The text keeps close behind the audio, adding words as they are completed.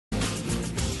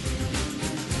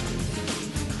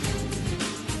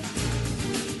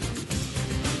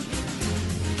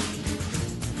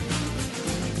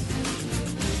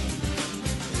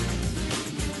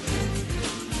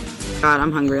God,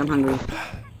 I'm hungry, I'm hungry.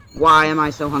 Why am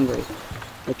I so hungry?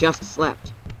 I just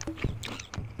slept.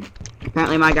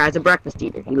 Apparently my guy's a breakfast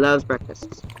eater. He loves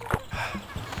breakfasts.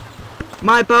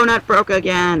 My bow net broke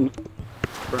again!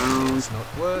 Brown. It's not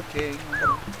working.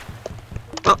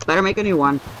 Oh, better make a new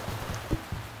one.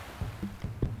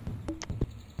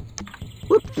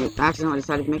 Whoop! I accidentally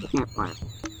decided to make a campfire.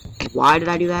 Why did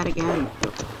I do that again?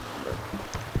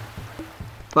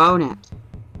 Bow net.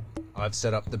 I've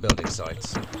set up the building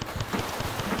sites.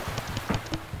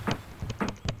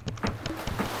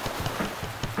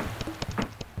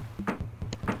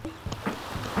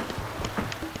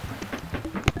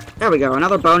 There we go,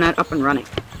 another bow net up and running.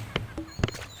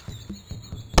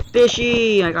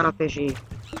 Fishy! I got a fishy.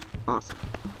 Awesome.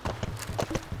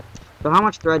 So how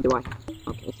much thread do I have?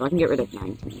 Okay, so I can get rid of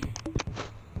 19.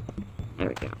 There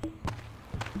we go.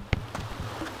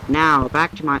 Now,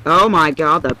 back to my... Oh my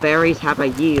god, the berries have a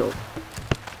yield.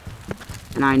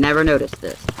 And I never noticed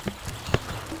this.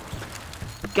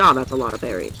 God, that's a lot of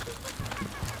berries.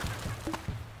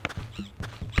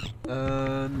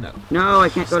 No. No, I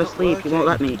can't go to sleep. He won't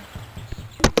let me.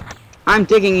 I'm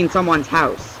digging in someone's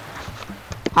house.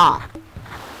 Ha!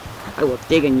 I will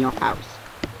dig in your house.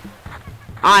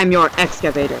 I'm your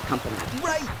excavator company.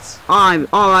 Right!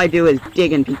 All I do is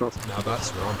dig in people's... Now that's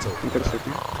what I'm talking Can I go to sleep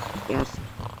now? Yes.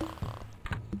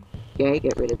 Okay,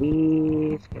 get rid of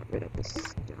these. Get rid of this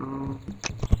stone.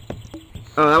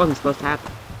 Oh, that wasn't supposed to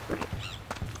happen. Right.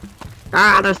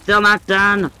 Ah, they're still not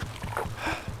done!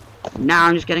 Now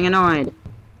I'm just getting annoyed.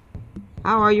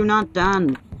 How are you not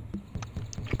done?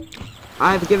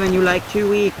 I've given you like 2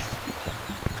 weeks.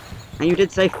 And you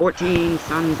did say 14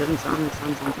 sons and sons.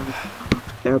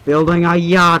 They're building a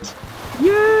yacht.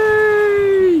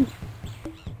 Yay!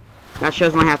 That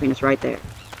shows my happiness right there.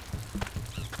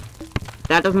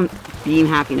 That doesn't beam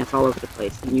happiness all over the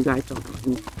place, and you guys don't know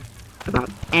anything about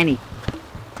any.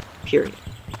 Period.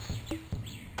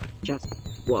 Just,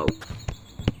 whoa.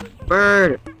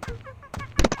 Bird!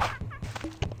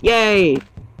 Yay!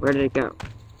 Where did it go?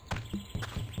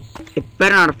 It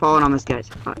better not have fallen on this guy's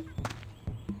hut.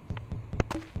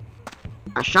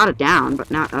 I shot it down, but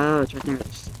now... Oh, it's right there.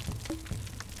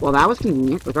 Well, that was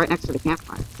convenient. It was right next to the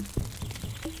campfire.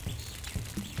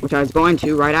 Which I was going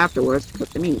to right afterwards to cook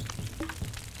the meat.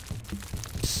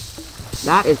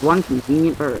 That is one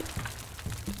convenient bird.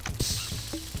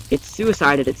 It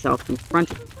suicided itself in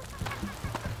front of me.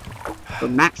 For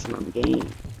maximum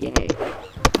gain. Yay.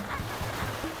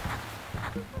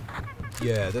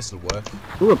 Yeah, this'll work.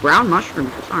 Ooh, a brown mushroom.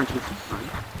 Those aren't easy to find.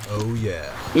 Oh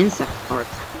yeah. Insect parts.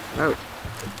 Oh.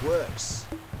 It works.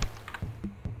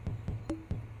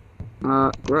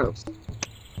 Gross.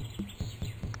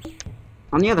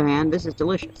 On the other hand, this is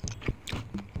delicious.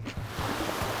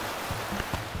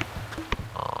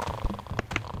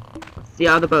 Let's see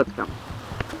how the boat's going.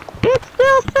 It's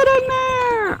still sitting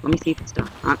there! Let me see if it's done.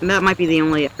 That might be the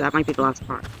last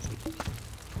part.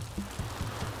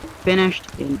 Finished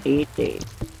in 8 days.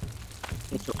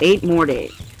 Okay, so 8 more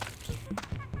days.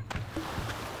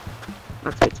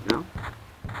 That's good to know.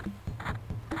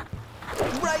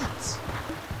 Great!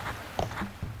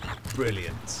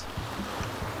 Brilliant.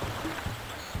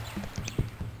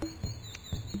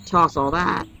 Toss all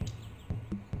that.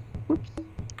 Oops.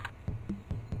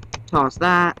 Toss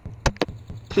that.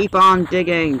 Keep on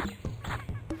digging.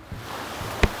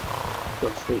 Go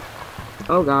to sleep.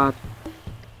 Oh god.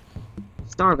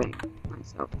 Starving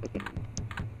myself again.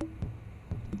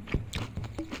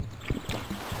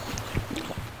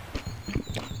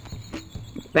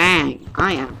 Bang!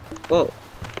 I am full.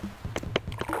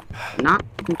 Not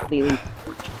completely.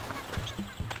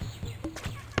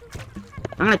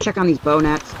 I'm gonna check on these bow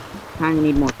nets. Kinda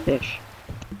need more fish.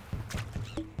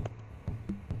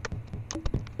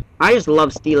 I just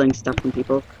love stealing stuff from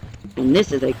people, and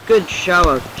this is a good show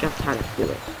of just how to do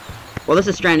it. Well, this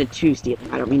is Stranded 2 stealing.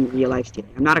 I don't mean real life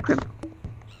stealing. I'm not a criminal.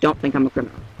 Don't think I'm a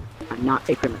criminal. I'm not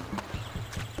a criminal.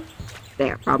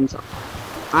 There, problem solved.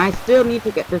 I still need to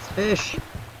get this fish.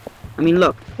 I mean,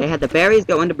 look, they had the berries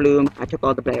go into bloom. I took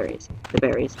all the berries.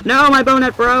 No, my bow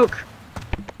net broke!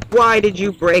 Why did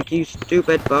you break, you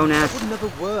stupid bow net? That would never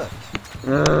work.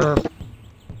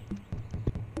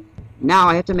 Now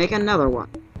I have to make another one.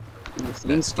 In the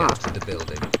same Let's spot. get to the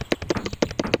building.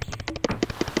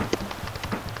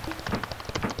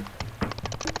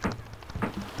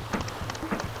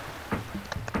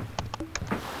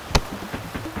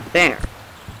 There.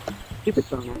 Stupid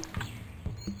bow net.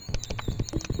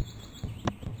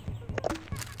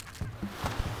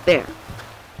 There.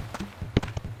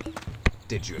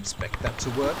 Did you expect that to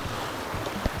work?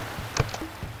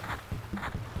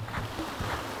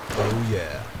 Oh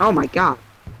yeah. Oh my god.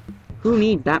 Who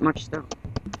needs that much stone?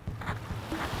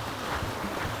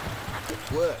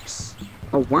 It works.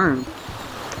 A worm?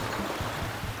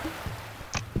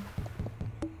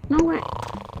 No way.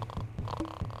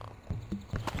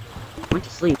 Went to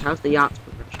sleep. How's the yacht's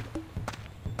progression?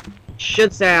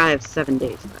 Should say I have 7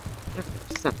 days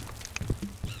left. 7.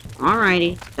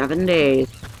 Alrighty, 7 days.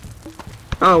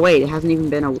 Oh wait, it hasn't even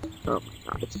been a... Oh my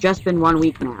god, it's just been 1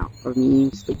 week now of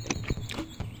me sleeping.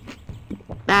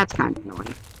 That's kind of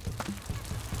annoying.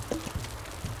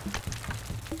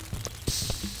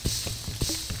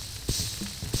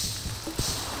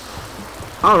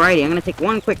 Alrighty, I'm gonna take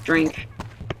one quick drink,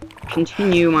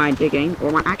 continue my digging,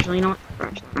 or actually, you know what?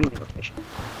 Actually, I'm gonna go fishing.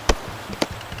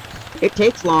 It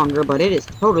takes longer, but it is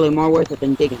totally more worth it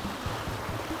than digging.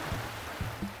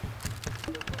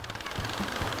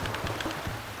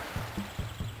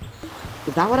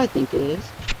 Is that what I think it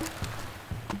is?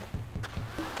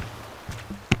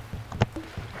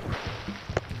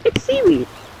 It's seaweed!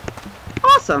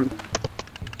 Awesome!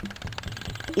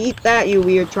 Eat that, you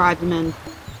weird tribesmen.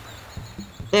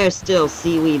 There's still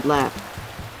seaweed left.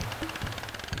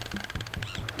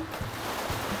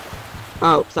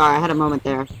 Oh, sorry, I had a moment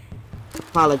there.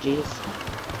 Apologies.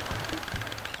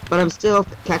 But I'm still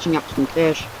catching up to some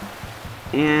fish.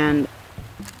 And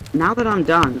now that I'm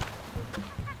done,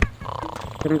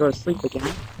 I'm gonna go to sleep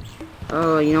again.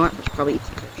 Oh, you know what? I should probably eat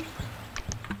some fish.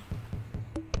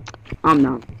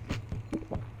 No.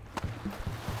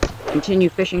 Continue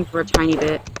fishing for a tiny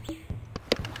bit.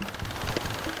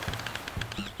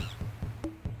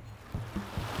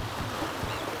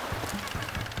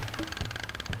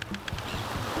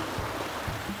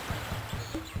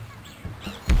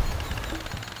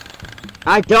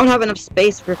 I don't have enough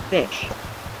space for fish.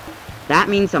 That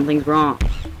means something's wrong.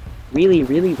 Really,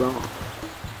 really wrong.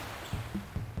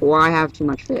 Or I have too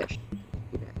much fish.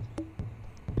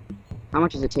 How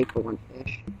much does it take for one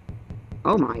fish?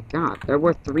 Oh my god, they're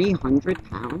worth 300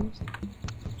 pounds?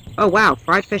 Oh wow,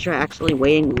 fried fish are actually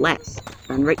weighing less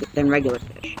than regular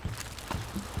fish.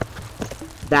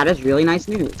 That is really nice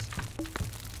news.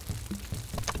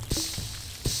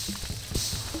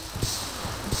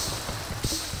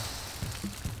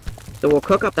 So we'll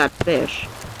cook up that fish.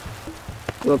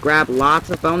 We'll grab lots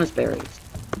of bonus berries.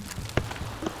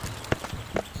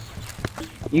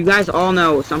 You guys all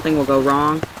know something will go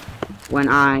wrong when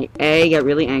I, A, get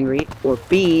really angry, or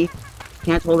B,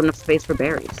 can't hold enough space for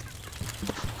berries.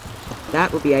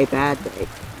 That would be a bad day.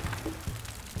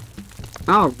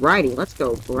 Alrighty, let's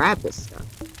go grab this stuff.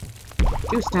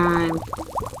 Juice time.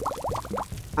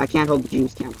 I can't hold the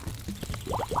juice, can I?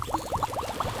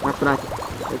 That's what I think.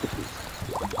 Hold the juice.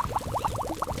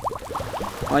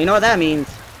 Well, you know what that means.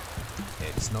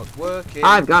 It's not working.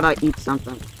 I've gotta eat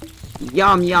something.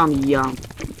 Yum, yum, yum.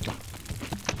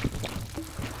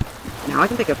 Now I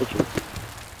can pick up the juice.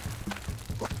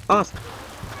 Awesome.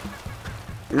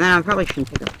 And then I probably shouldn't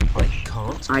pick up the fish.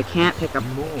 I can't pick up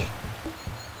more.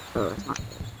 Oh, that's not good.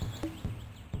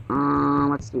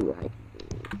 Let's do what I can do.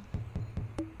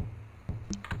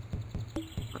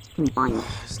 Let's combine it.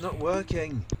 It's not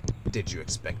working. Did you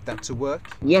expect that to work?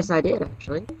 Yes, I did,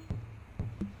 actually.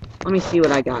 Let me see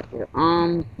what I got here.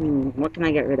 What can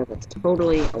I get rid of? It's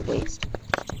totally a waste.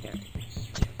 Okay.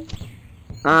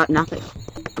 Nothing.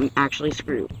 I'm actually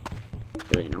screwed.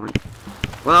 Really annoying.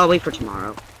 Well, I'll wait for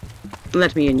tomorrow.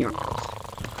 Let me in your house.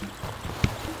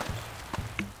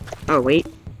 Oh, wait.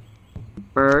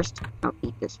 First, I'll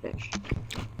eat this fish.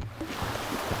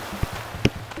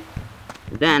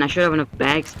 Then, I should have enough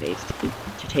bag space to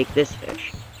take this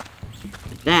fish.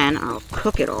 Then, I'll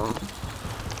cook it all.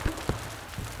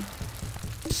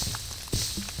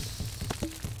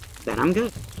 Then I'm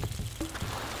good.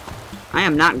 I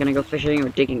am not gonna go fishing or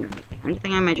digging or anything.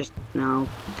 Anything I might just... No.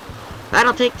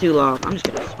 That'll take too long. I'm just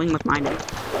gonna swing with my net.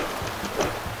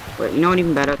 Wait, you know what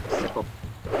even better? Sickle.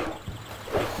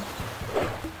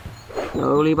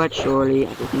 Slowly but surely,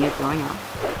 everything is going out.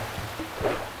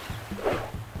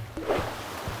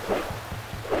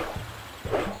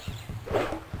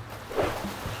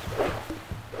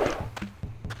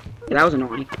 Yeah, that was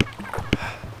annoying.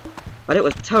 But it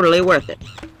was totally worth it.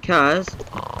 Because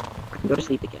I can go to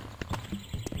sleep again.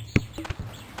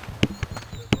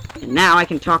 And now I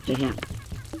can talk to him.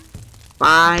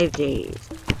 5 days.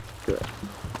 Good.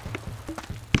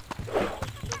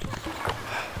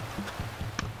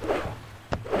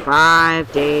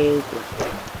 Five days left.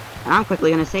 And I'm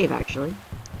quickly gonna save, actually.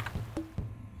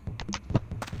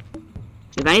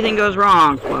 If anything goes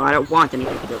wrong, well, I don't want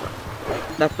anything to go wrong.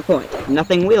 That's the point.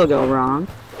 Nothing will go wrong.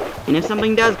 And if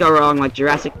something does go wrong, like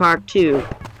Jurassic Park 2,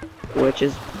 which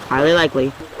is highly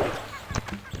likely,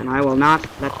 then I will not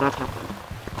let that happen.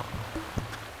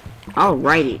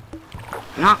 Alrighty.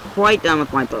 Not quite done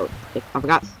with my boat. I've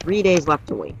got 3 days left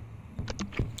to wait.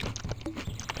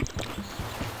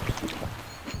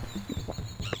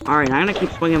 Alright, I'm gonna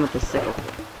keep swinging with the sickle.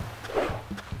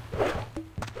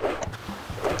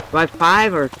 Do I have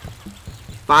 5 or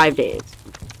 5 days?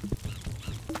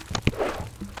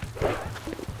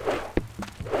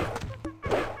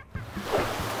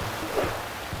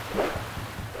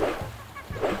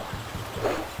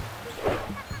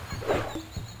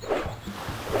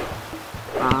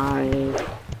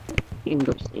 You can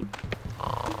go to sleep.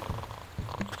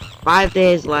 5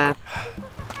 days left.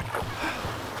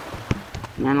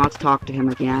 And then let's talk to him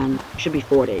again. Should be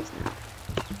 4 days now.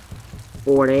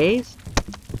 4 days.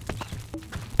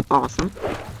 Awesome.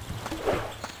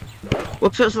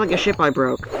 Looks just like a ship I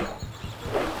broke.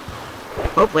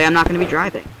 Hopefully I'm not going to be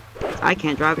driving. I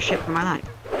can't drive a ship for my life.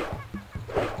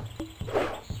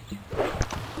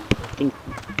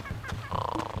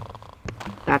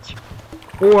 That's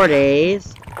 4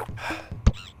 days.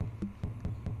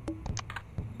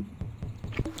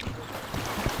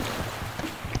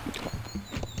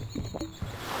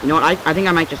 You know what, I think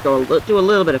I might just go do a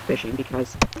little bit of fishing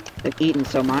because I've eaten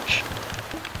so much.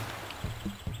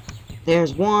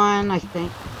 There's one, I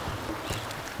think.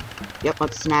 Yep,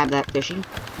 let's snap that fishy.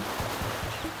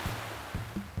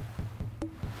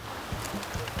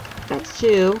 That's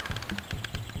 2.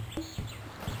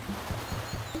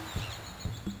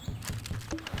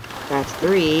 That's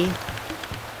 3.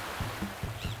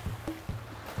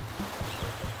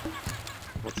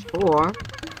 That's 4.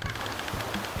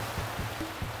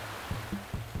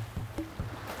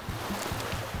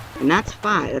 And that's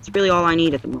 5. That's really all I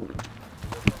need at the moment.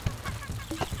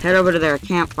 Head over to their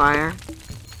campfire.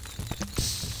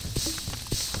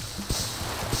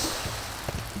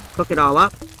 Cook it all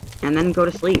up. And then go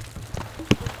to sleep.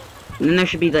 And then there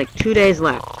should be like 2 days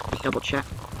left. Double check.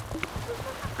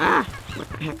 Ah! What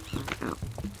the heck? Oh.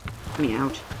 Let me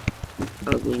out.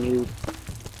 Ugly noob.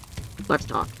 Let's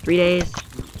talk. 3 days.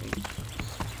 Okay.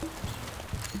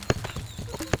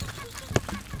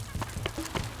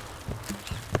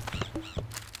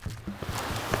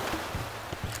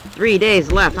 Three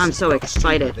days left. I'm so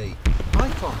excited.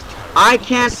 I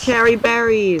can't carry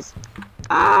berries.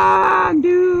 Ah, I'm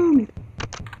doomed.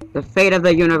 The fate of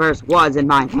the universe was in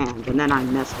my hands, and then I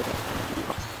messed with it.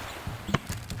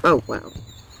 Oh, well.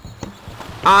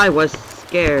 I was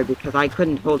scared because I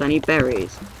couldn't hold any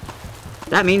berries.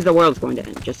 That means the world's going to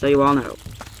end, just so you all know.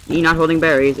 Me not holding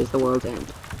berries is the world's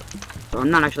end. So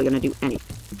I'm not actually going to do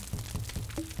anything.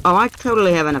 Oh, I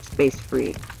totally have enough space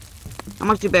free. How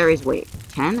much do berries weigh?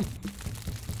 10?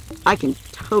 I can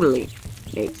totally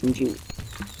make some juice.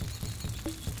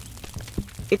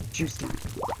 It's juice time.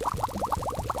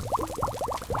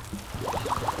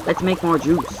 Let's make more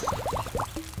juice.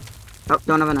 Oh,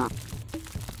 don't have enough.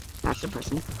 That's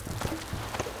depressing.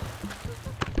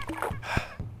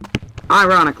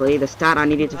 Ironically, the stat I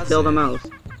needed to fill the most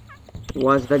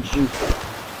was the juice.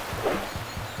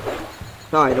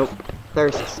 Sorry, the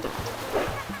thirst stat.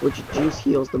 Which juice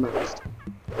heals the most.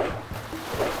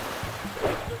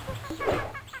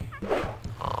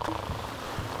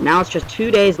 Now it's just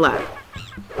 2 days left.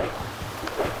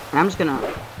 And I'm just gonna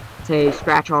say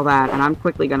scratch all that, and I'm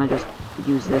quickly gonna just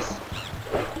use this.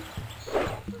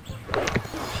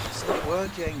 It's not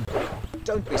working.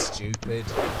 Don't be stupid.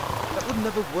 That would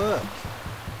never work.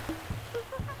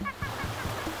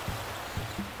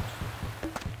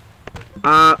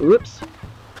 Whoops.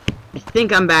 I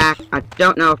think I'm back. I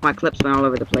don't know if my clips went all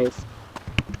over the place.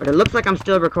 But it looks like I'm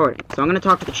still recording. So I'm gonna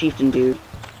talk to the chieftain dude.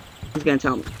 He's gonna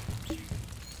tell me.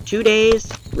 2 days?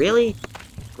 Really?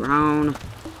 Grown.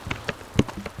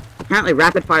 Apparently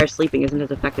rapid fire sleeping isn't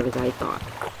as effective as I thought.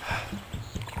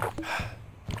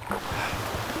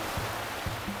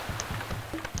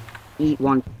 Eat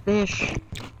 1 fish.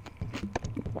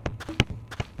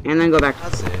 And then go back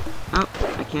to sleep. Oh,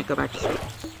 I can't go back to sleep.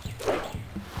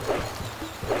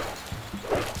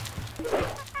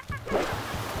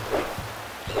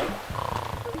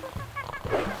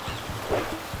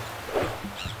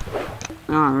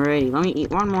 Alrighty, let me eat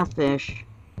 1 more fish.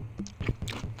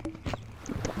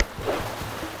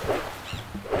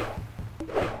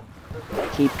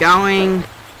 Keep going.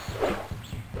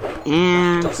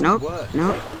 And nope,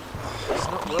 nope.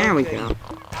 There we go.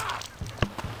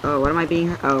 Oh, what am I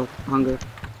being? Oh, hunger.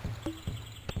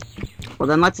 Well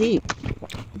then, let's eat.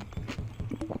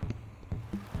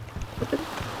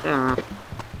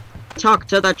 Talk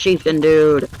to the chieftain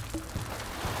dude.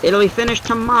 It'll be finished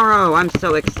tomorrow. I'm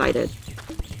so excited.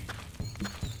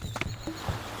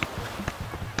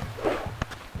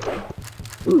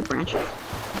 Ooh, branches.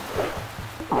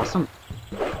 Awesome.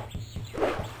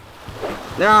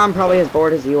 I'm probably as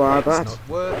bored as you are, It's but... not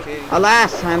working.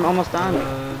 Alas, I'm almost done.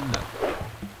 No.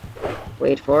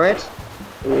 Wait for it.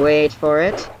 Wait for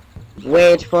it.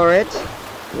 Wait for it.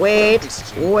 Wait. Don't be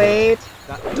stupid. Wait.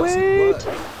 That doesn't Wait.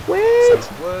 work. Wait. It's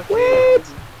not working. Wait.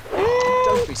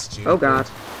 Don't be stupid. Oh god.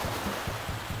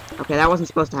 Okay, that wasn't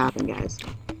supposed to happen, guys.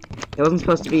 It wasn't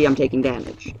supposed to be I'm taking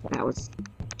damage. That was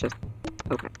just...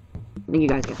 Okay. I think you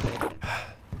guys get the idea.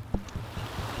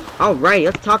 Alright,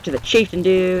 let's talk to the chieftain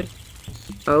dude.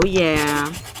 Oh yeah.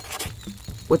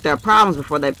 With their problems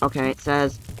before they... Okay, it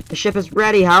says... The ship is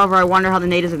ready, however I wonder how the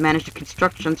natives have managed to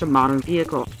construct such a modern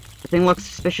vehicle. The thing looks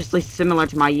suspiciously similar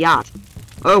to my yacht.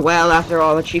 Oh well, after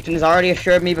all, the chieftain has already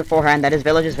assured me beforehand that his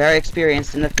village is very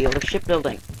experienced in the field of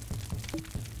shipbuilding.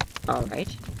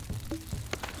 Alright.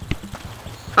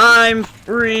 I'm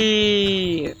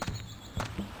free!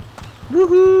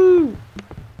 Woohoo!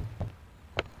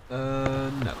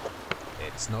 No.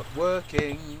 It's not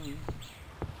working.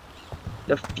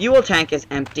 The fuel tank is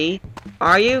empty.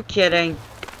 Are you kidding?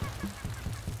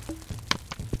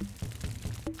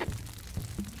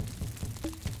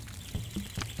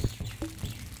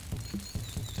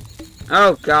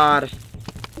 Oh god.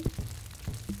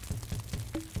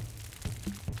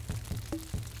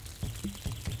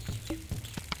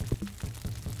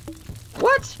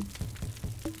 What?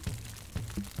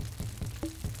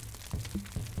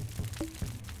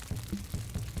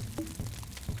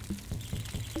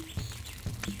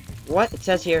 What? It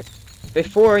says here,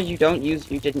 before you didn't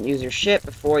use your ship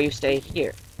before you stay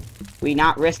here. We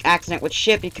not risk accident with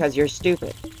ship because you're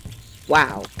stupid.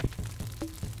 Wow.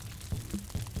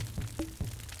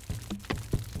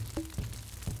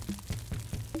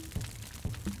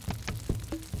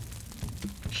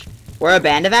 We're a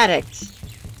band of addicts.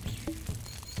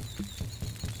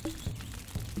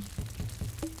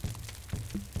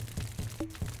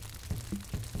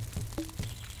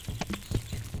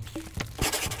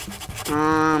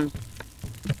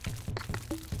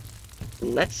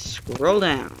 Let's scroll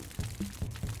down.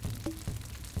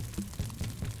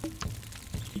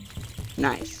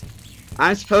 Nice.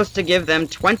 I'm supposed to give them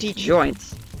 20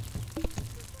 joints.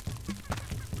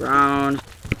 Grown.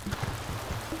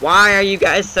 Why are you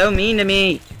guys so mean to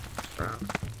me? Grown.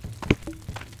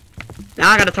 Now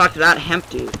I gotta talk to that hemp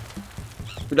dude,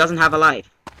 who doesn't have a life.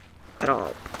 At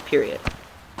all. Period.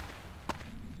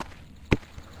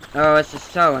 Oh, it's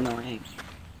just so annoying.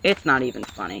 It's not even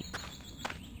funny.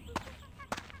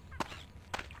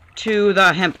 To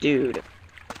the hemp dude.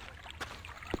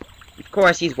 Of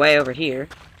course, he's way over here.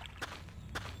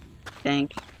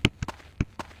 Think.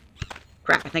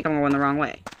 Crap, I think I'm going the wrong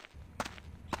way.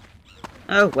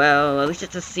 Oh well, at least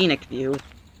it's a scenic view.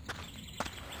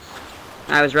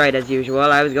 I was right as usual,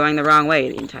 I was going the wrong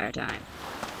way the entire time.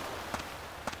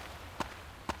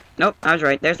 Nope, I was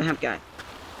right, there's the hemp guy.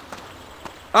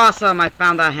 Awesome, I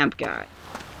found the hemp guy.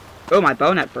 Oh, my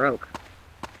bow net broke.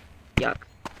 Yuck.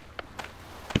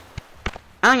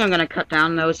 I think I'm gonna cut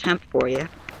down those hemp for you.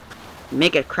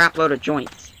 Make a crap load of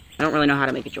joints. I don't really know how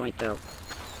to make a joint, though.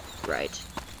 Right.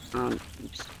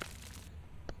 Oops.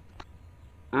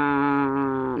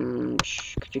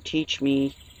 Could you teach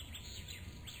me?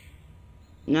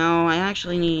 No, I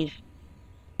actually need